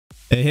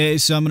Hey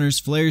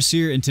Summoners, Flares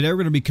here, and today we're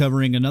going to be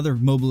covering another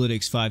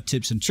Mobalytics 5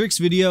 tips and tricks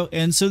video,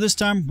 and so this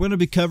time we're going to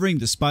be covering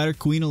the Spider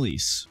Queen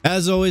Elise.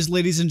 As always,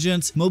 ladies and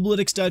gents,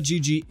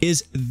 Mobalytics.gg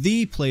is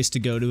the place to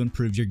go to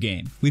improve your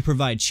game. We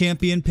provide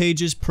champion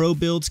pages, pro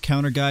builds,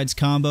 counter guides,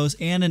 combos,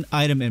 and an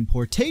item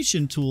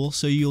importation tool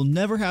so you'll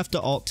never have to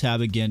alt-tab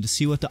again to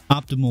see what the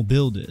optimal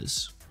build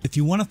is. If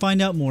you want to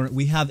find out more,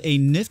 we have a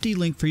nifty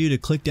link for you to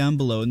click down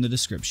below in the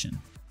description.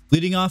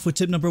 Leading off with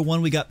tip number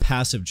 1, we got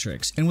passive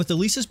tricks, and with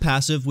Elise's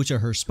passive, which are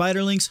her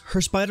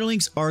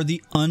spiderlings are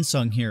the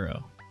unsung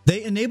hero.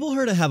 They enable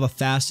her to have a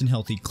fast and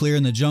healthy clear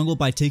in the jungle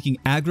by taking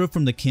aggro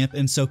from the camp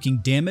and soaking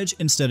damage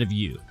instead of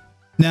you.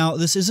 Now,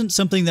 this isn't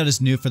something that is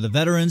new for the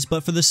veterans,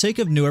 but for the sake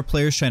of newer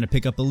players trying to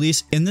pick up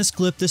Elise, in this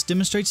clip this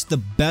demonstrates the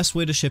best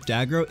way to shift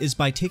aggro is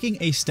by taking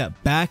a step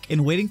back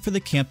and waiting for the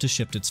camp to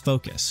shift its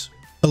focus.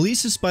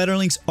 Elise's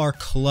spiderlings are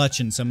clutch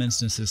in some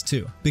instances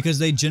too, because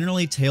they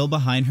generally tail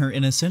behind her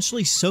and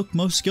essentially soak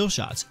most skill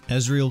shots.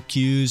 Ezreal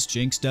Qs,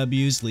 Jinx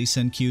Ws, Lee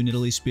Sin Q,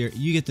 Nidalee Spear,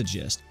 you get the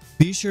gist.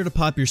 Be sure to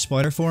pop your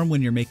spider form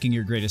when you're making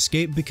your great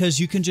escape, because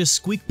you can just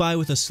squeak by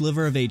with a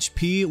sliver of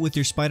HP with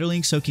your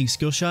spiderling soaking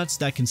skill shots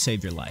that can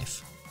save your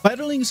life.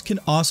 Spiderlings can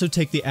also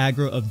take the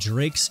aggro of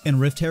Drakes and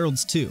Rift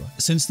Heralds too.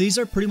 Since these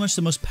are pretty much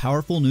the most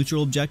powerful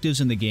neutral objectives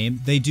in the game,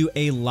 they do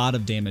a lot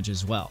of damage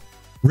as well.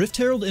 Rift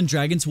Herald and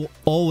Dragons will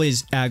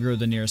always aggro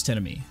the nearest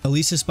enemy.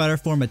 Elise's spider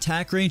form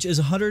attack range is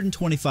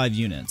 125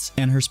 units,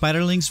 and her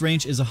spiderling's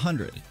range is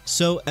 100.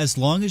 So as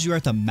long as you are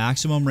at the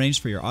maximum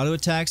range for your auto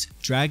attacks,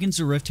 Dragons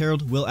or Rift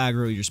Herald will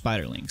aggro your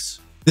spiderlings.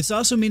 This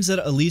also means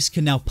that Elise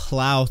can now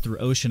plow through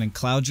Ocean and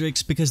Cloud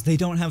Drakes because they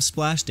don't have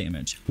splash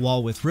damage,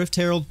 while with Rift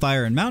Herald,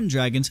 Fire, and Mountain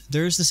Dragons,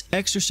 there is this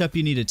extra step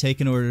you need to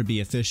take in order to be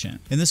efficient.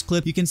 In this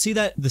clip, you can see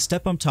that the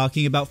step I'm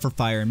talking about for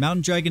Fire and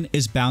Mountain Dragon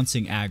is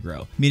bouncing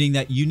aggro, meaning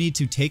that you need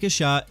to take a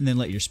shot and then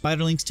let your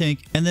spiderlings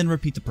tank, and then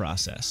repeat the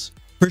process.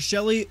 For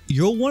Shelly,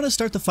 you'll want to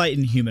start the fight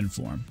in human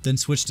form, then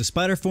switch to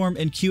spider form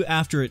and Q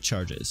after it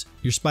charges.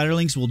 Your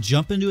spiderlings will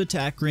jump into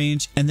attack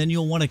range, and then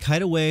you'll want to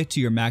kite away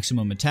to your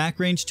maximum attack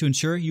range to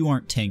ensure you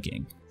aren't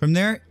tanking. From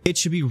there, it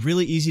should be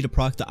really easy to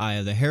proc the Eye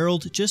of the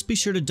Herald, just be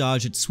sure to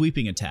dodge its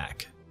sweeping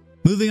attack.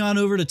 Moving on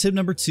over to tip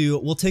number 2,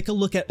 we'll take a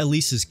look at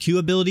Elise's Q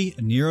ability,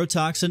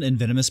 Neurotoxin and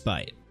Venomous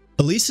Bite.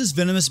 Elise's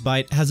Venomous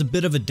Bite has a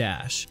bit of a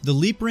dash. The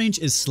leap range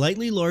is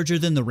slightly larger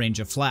than the range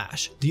of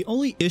Flash. The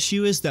only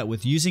issue is that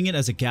with using it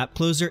as a gap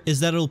closer is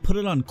that it'll put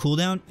it on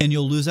cooldown and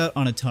you'll lose out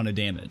on a ton of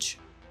damage.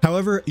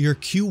 However, your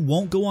Q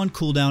won't go on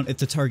cooldown if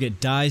the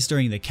target dies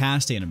during the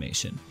cast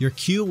animation. Your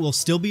Q will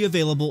still be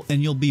available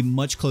and you'll be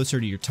much closer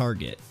to your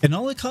target. And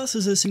all it costs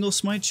is a single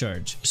smite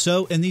charge.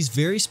 So in these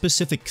very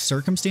specific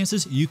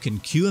circumstances, you can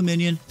Q a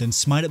minion, then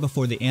smite it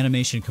before the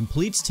animation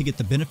completes to get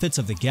the benefits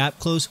of the gap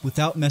close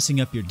without messing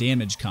up your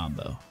damage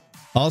combo.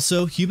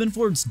 Also, Human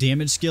Form's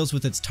damage scales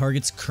with its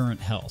target's current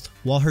health,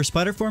 while her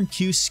Spider Form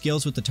Q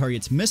scales with the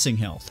target's missing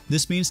health.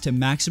 This means to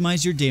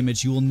maximize your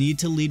damage, you will need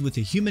to lead with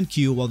a Human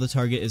Q while the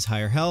target is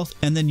higher health,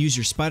 and then use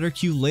your Spider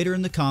Q later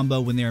in the combo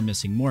when they are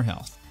missing more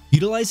health.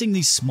 Utilizing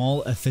these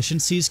small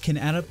efficiencies can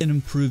add up and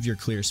improve your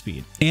clear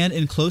speed, and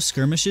in close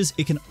skirmishes,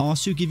 it can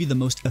also give you the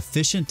most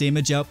efficient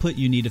damage output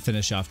you need to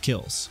finish off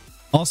kills.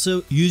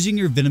 Also, using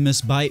your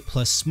Venomous Bite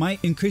plus Smite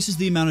increases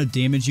the amount of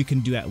damage you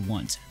can do at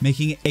once,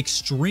 making it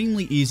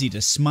extremely easy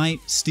to smite,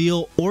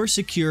 steal, or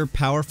secure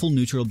powerful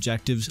neutral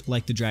objectives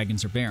like the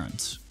Dragons or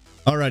Barons.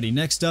 Alrighty,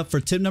 next up for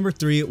tip number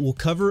 3, we'll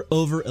cover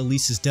over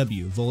Elise's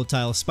W,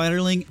 Volatile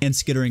Spiderling, and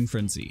Skittering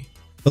Frenzy.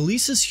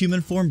 Elise's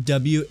Human Form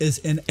W is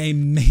an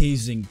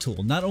amazing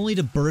tool, not only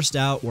to burst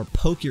out or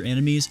poke your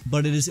enemies,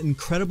 but it is an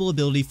incredible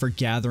ability for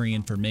gathering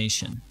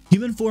information.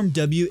 Human Form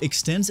W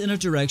extends in a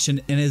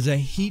direction and is a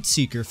heat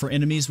seeker for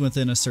enemies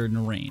within a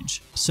certain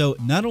range. So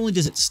not only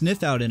does it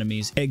sniff out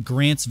enemies, it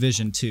grants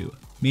vision too,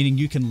 meaning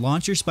you can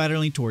launch your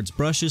spiderling towards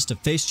brushes to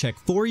face check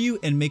for you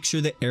and make sure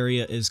the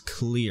area is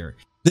clear.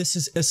 This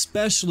is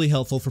especially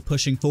helpful for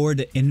pushing forward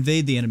to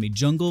invade the enemy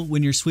jungle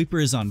when your sweeper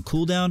is on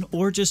cooldown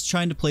or just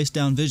trying to place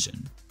down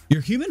vision. Your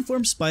Human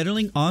Form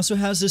Spiderling also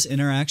has this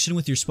interaction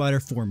with your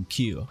Spider Form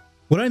Q.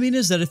 What I mean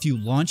is that if you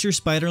launch your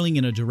spiderling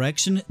in a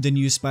direction, then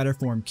use Spider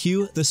Form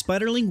Q, the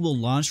spiderling will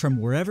launch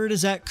from wherever it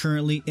is at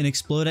currently and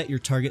explode at your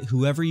target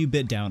whoever you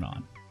bit down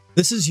on.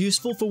 This is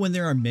useful for when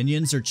there are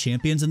minions or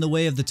champions in the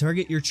way of the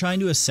target you're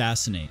trying to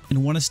assassinate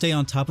and want to stay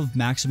on top of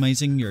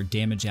maximizing your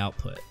damage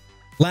output.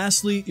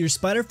 Lastly, your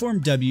Spider Form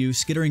W,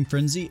 Skittering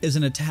Frenzy, is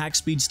an attack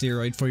speed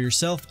steroid for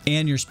yourself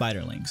and your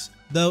spiderlings,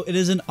 though it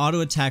is an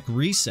auto attack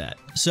reset,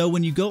 so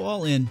when you go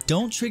all in,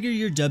 don't trigger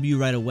your W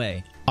right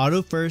away.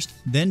 Auto first,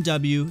 then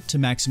W to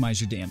maximize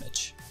your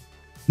damage.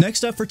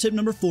 Next up for tip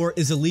number 4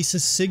 is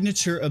Elise's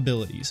signature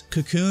abilities,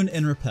 Cocoon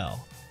and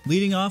Repel.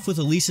 Leading off with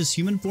Elise's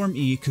Human Form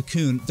E,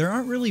 Cocoon, there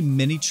aren't really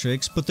many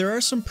tricks, but there are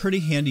some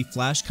pretty handy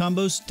flash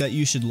combos that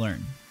you should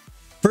learn.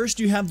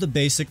 First, you have the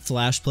basic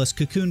Flash plus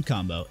Cocoon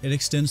combo. It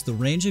extends the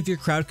range of your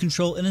crowd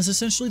control and is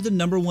essentially the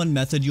 #1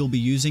 method you'll be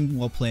using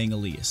while playing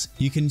Elise.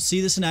 You can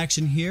see this in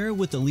action here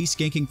with Elise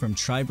ganking from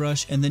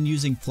Tribrush and then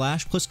using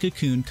Flash plus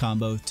Cocoon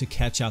combo to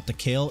catch out the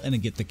Kale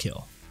and get the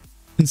kill.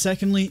 And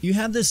secondly, you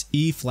have this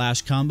E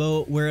flash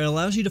combo where it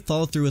allows you to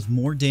follow through with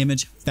more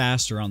damage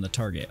faster on the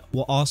target,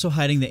 while also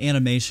hiding the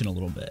animation a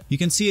little bit. You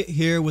can see it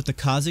here with the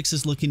Kha'Zix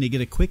is looking to get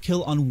a quick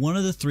kill on one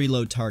of the 3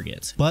 low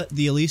targets, but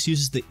the Elise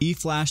uses the E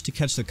flash to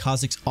catch the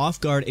Kha'Zix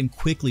off guard and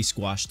quickly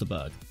squash the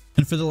bug.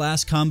 And for the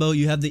last combo,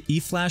 you have the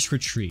E-Flash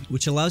Retreat,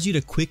 which allows you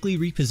to quickly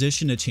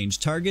reposition to change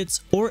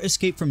targets or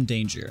escape from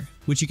danger.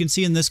 Which you can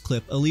see in this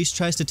clip, Elise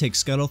tries to take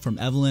Scuttle from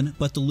Evelynn,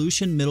 but the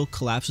Lucian middle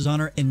collapses on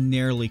her and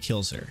narrowly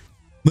kills her.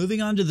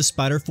 Moving on to the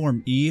Spider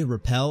Form E,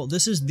 Repel,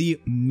 this is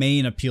the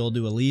main appeal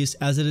to Elise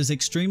as it is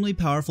extremely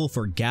powerful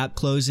for gap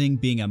closing,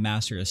 being a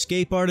master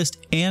escape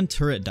artist, and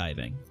turret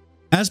diving.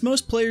 As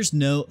most players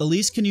know,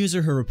 Elise can use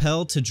her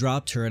Repel to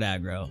drop turret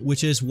aggro,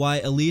 which is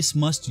why Elise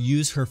must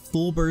use her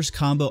full burst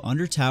combo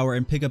under tower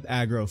and pick up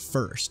aggro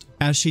first.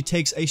 As she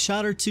takes a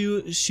shot or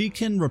two, she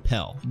can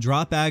repel,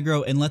 drop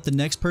aggro, and let the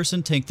next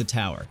person tank the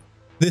tower.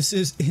 This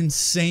is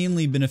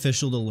insanely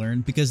beneficial to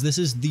learn because this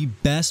is the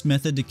best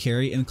method to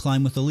carry and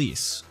climb with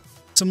Elise.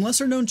 Some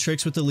lesser known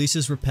tricks with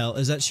Elise's Repel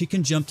is that she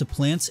can jump to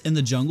plants in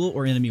the jungle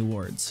or enemy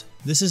wards.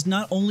 This is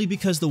not only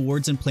because the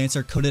wards and plants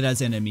are coded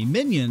as enemy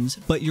minions,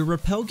 but your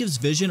Repel gives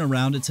vision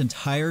around its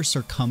entire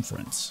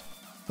circumference.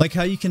 Like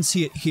how you can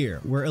see it here,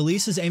 where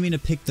Elise is aiming to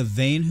pick the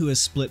Vayne who is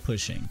split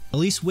pushing.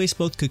 Elise wastes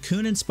both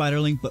Cocoon and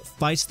Spiderling but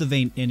fights the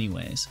Vayne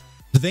anyways.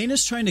 The Vayne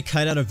is trying to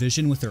kite out of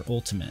vision with her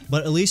ultimate,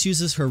 but Elise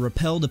uses her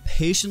Repel to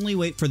patiently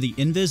wait for the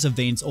invis of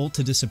Vayne's ult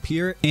to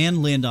disappear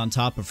and land on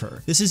top of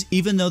her. This is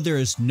even though there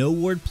is no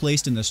ward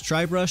placed in this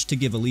tribe rush to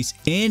give Elise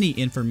any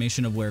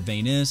information of where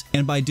Vayne is,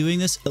 and by doing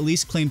this,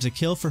 Elise claims a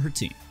kill for her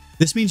team.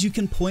 This means you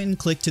can point and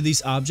click to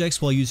these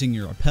objects while using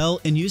your Repel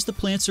and use the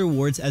plants or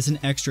wards as an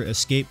extra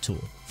escape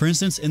tool. For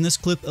instance, in this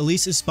clip,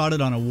 Elise is spotted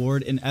on a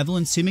ward and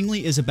Evelynn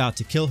seemingly is about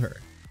to kill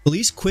her.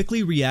 Elise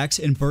quickly reacts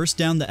and bursts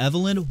down the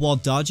Evelynn while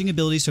dodging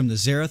abilities from the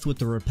Xerath with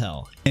the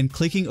Repel, and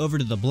clicking over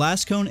to the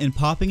Blast Cone and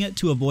popping it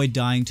to avoid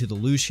dying to the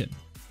Lucian.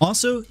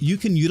 Also, you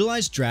can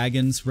utilize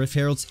Dragons, Rift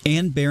Heralds,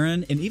 and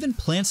Baron, and even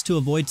plants to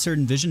avoid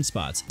certain vision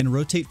spots and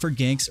rotate for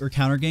ganks or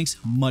counter ganks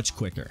much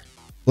quicker.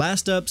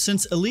 Last up,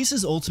 since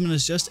Elise's ultimate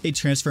is just a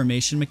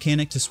transformation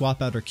mechanic to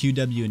swap out her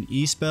QW and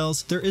E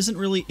spells, there isn't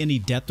really any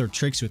depth or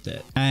tricks with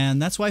it,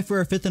 and that's why for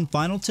our 5th and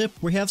final tip,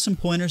 we have some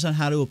pointers on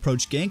how to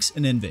approach ganks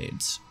and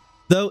invades.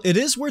 Though it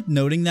is worth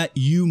noting that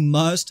you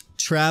must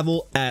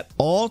travel at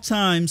all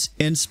times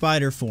in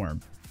Spider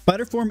Form.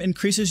 Spider Form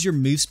increases your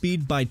move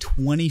speed by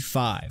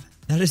 25.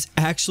 That is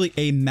actually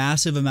a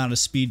massive amount of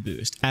speed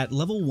boost. At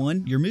level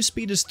 1, your move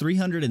speed is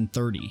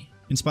 330.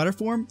 In Spider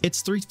Form,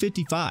 it's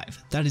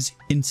 355. That is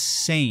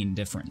insane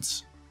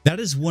difference. That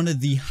is one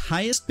of the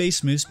highest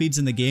base move speeds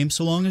in the game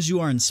so long as you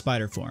are in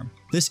Spider Form.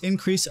 This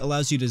increase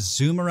allows you to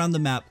zoom around the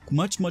map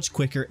much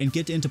quicker and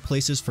get into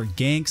places for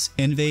ganks,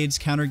 invades,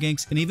 counter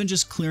ganks, and even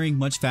just clearing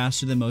much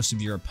faster than most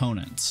of your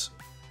opponents.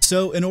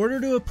 So in order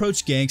to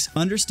approach ganks,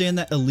 understand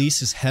that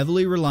Elise is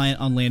heavily reliant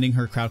on landing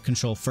her crowd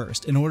control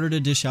first in order to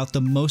dish out the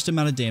most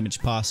amount of damage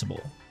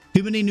possible.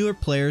 Too many newer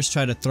players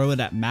try to throw it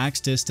at max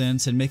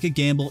distance and make a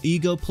gamble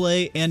ego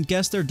play and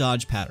guess their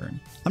dodge pattern.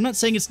 I'm not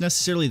saying it's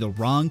necessarily the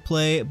wrong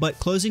play, but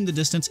closing the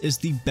distance is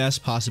the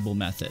best possible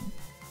method.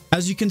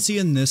 As you can see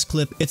in this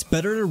clip, it's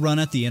better to run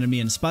at the enemy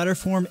in Spider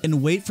Form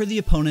and wait for the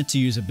opponent to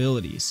use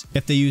abilities.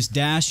 If they use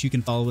dash, you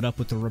can follow it up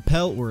with a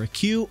repel or a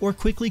Q, or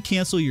quickly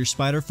cancel your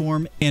Spider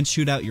Form and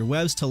shoot out your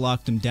webs to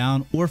lock them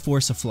down or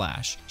force a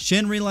flash.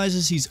 Shen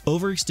realizes he's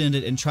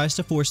overextended and tries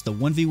to force the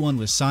 1v1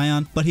 with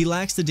Sion, but he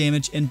lacks the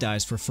damage and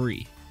dies for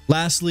free.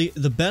 Lastly,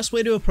 the best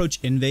way to approach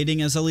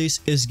invading as Elise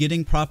is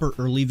getting proper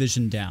early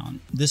vision down.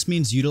 This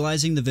means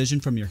utilizing the vision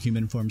from your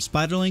human form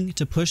Spiderling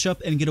to push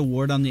up and get a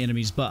ward on the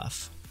enemy's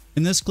buff.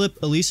 In this clip,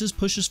 Elise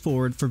pushes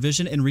forward for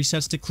vision and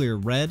resets to clear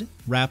Red,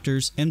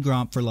 Raptors, and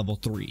Gromp for level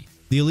 3.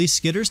 The Elise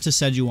skitters to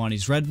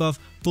Sejuani's red buff,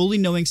 fully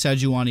knowing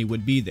Sejuani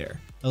would be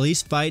there.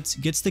 Elise fights,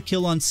 gets the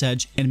kill on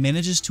Sej, and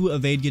manages to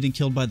evade getting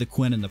killed by the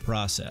Quinn in the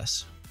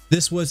process.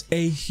 This was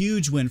a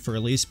huge win for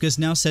Elise because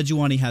now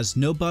Sejuani has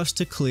no buffs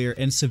to clear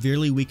and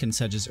severely weakens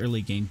Sej's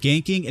early game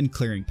ganking and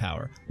clearing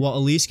power, while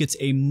Elise gets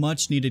a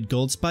much needed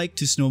gold spike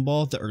to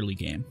snowball the early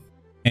game.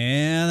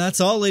 And that's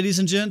all, ladies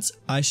and gents.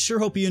 I sure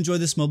hope you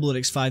enjoyed this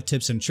Mobalytics 5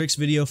 tips and tricks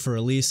video for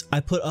Elise. I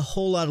put a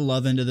whole lot of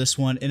love into this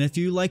one, and if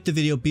you liked the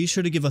video, be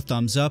sure to give a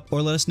thumbs up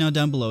or let us know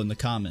down below in the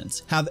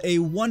comments. Have a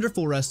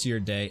wonderful rest of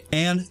your day,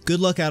 and good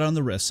luck out on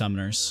the Rift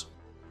Summoners.